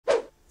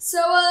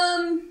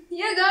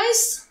Yeah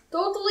guys,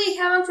 totally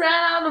haven't ran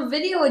out of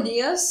video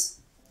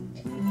ideas.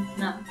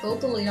 Nah,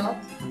 totally not.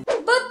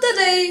 But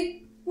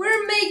today,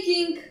 we're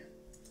making,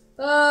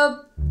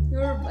 I've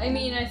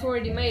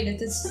already made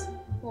it, it's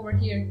over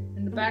here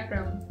in the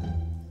background.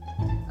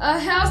 A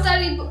house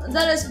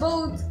that is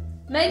both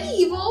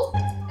medieval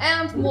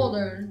and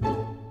modern.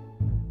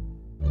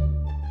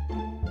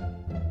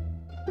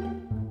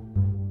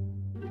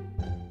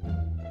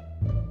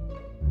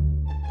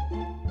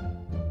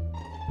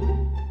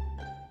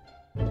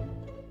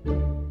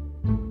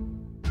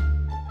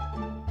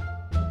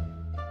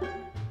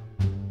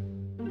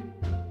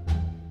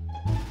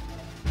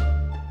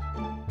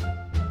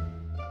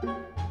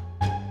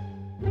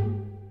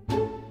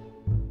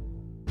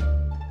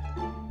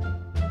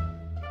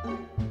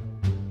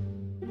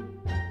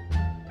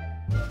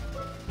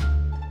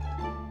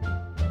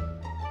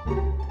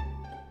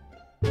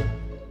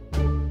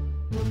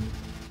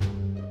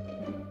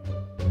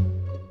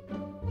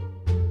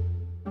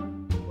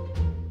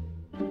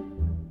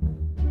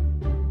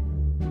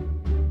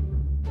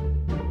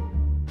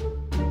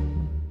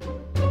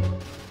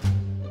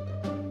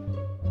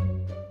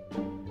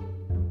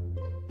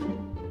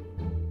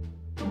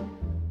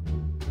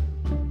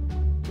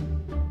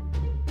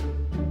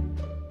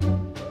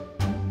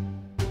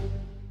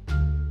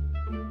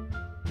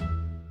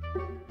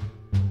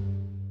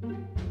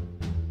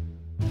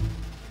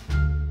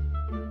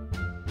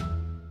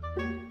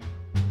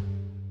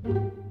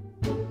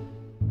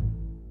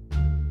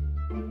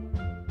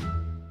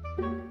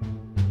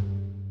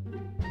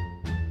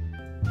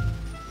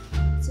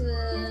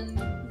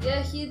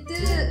 Yeah, he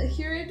did it.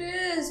 Here it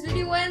is.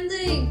 Video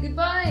ending.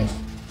 Goodbye.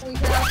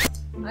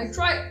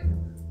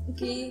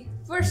 Okay,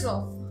 first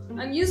off,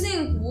 I'm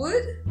using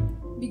wood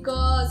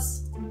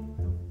because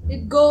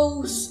in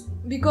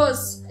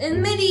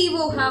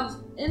medieval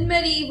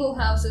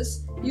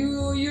houses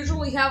you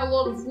usually have a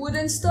lot of wood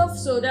and stuff,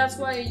 so that's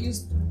why I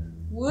used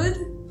wood.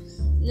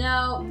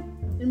 Now,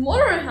 in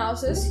modern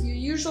houses, you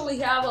usually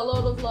have a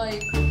lot of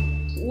like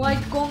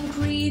white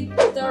concrete,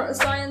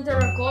 cyan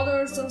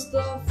terracottas and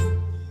stuff.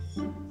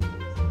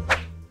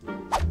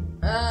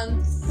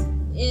 And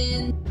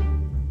in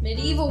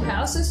medieval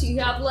houses, you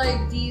have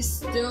like these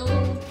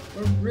stone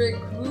or brick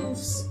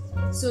roofs.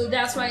 So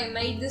that's why I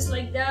made this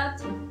like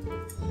that.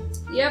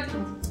 Yep.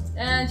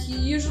 And you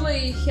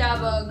usually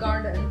have a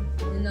garden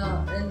in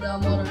the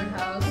modern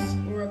house,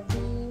 or a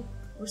pool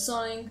or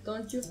something,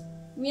 don't you?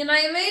 I mean,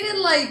 I made it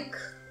like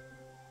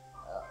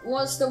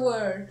what's the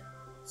word?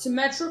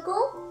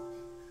 Symmetrical.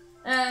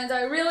 And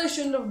I really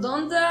shouldn't have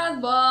done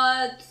that,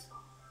 but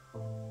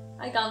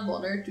I can't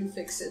bother to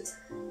fix it.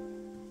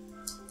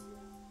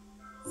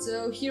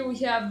 So here we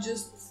have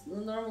just a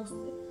normal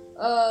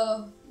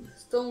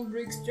stone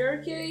brick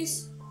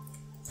staircase.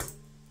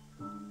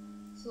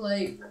 So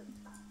like,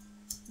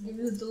 give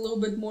it a little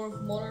bit more of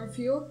a modern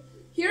feel.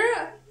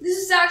 Here, this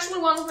is actually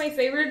one of my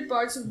favorite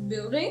parts of the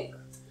building.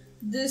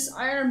 This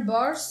iron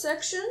bars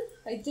section.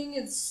 I think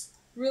it's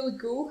really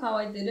cool how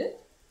I did it.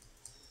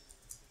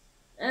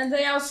 And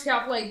they also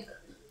have like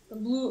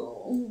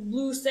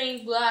blue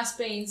stained glass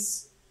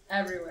paints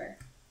everywhere.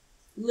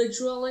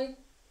 Literally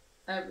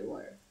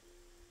everywhere.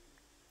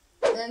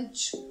 And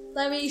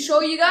let me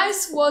show you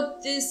guys what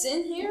is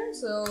in here.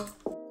 So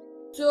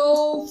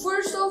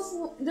first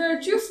off, there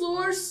are two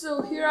floors.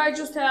 So here I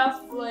just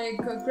have like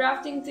a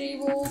crafting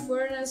table,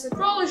 furnace. I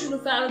probably should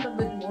have added a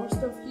bit more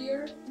stuff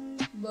here,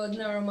 but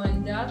never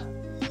mind that.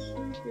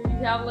 Here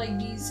you have like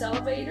these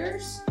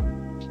elevators.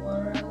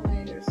 Or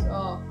elevators.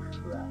 Oh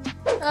crap.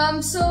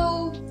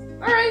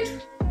 Alright.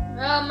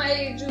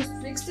 I just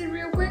fixed it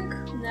real quick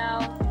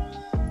now.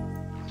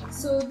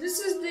 So this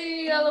is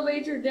the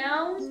elevator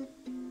down.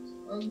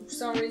 For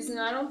some reason,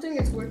 I don't think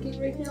it's working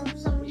right now for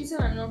some reason,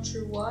 I'm not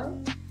sure why.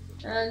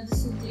 And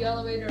this is the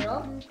elevator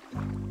up.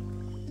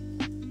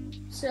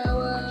 So,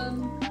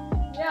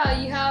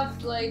 yeah, you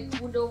have like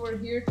wood over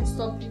here to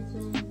stop you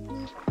from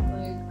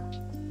like...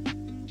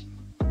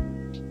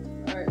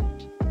 Alright.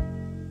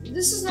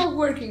 This is not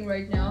working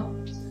right now,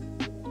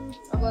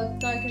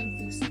 but I can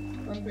fix it,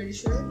 I'm pretty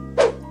sure.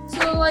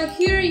 So like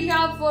here you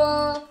have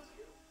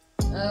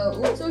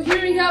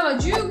here you have a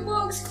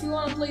jukebox if you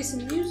want to play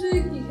some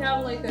music. You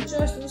have like a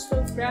chest and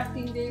stuff,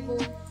 crafting table.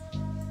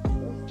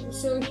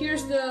 So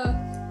here's the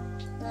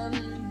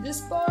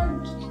this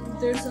part.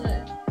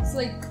 It's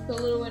like a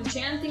little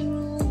enchanting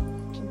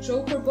room,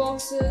 joker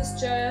boxes,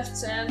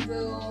 chests,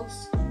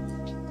 anvils,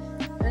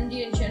 and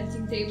the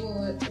enchanting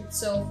table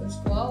itself as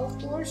well, of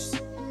course.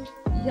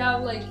 You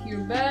have like your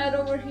bed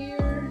over here.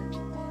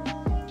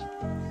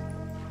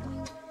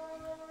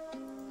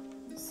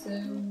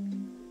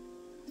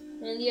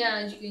 And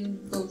yeah, you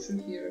can go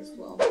through here as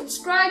well.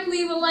 Subscribe,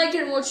 leave a like,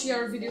 and watch the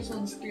other videos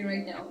on the screen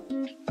right now.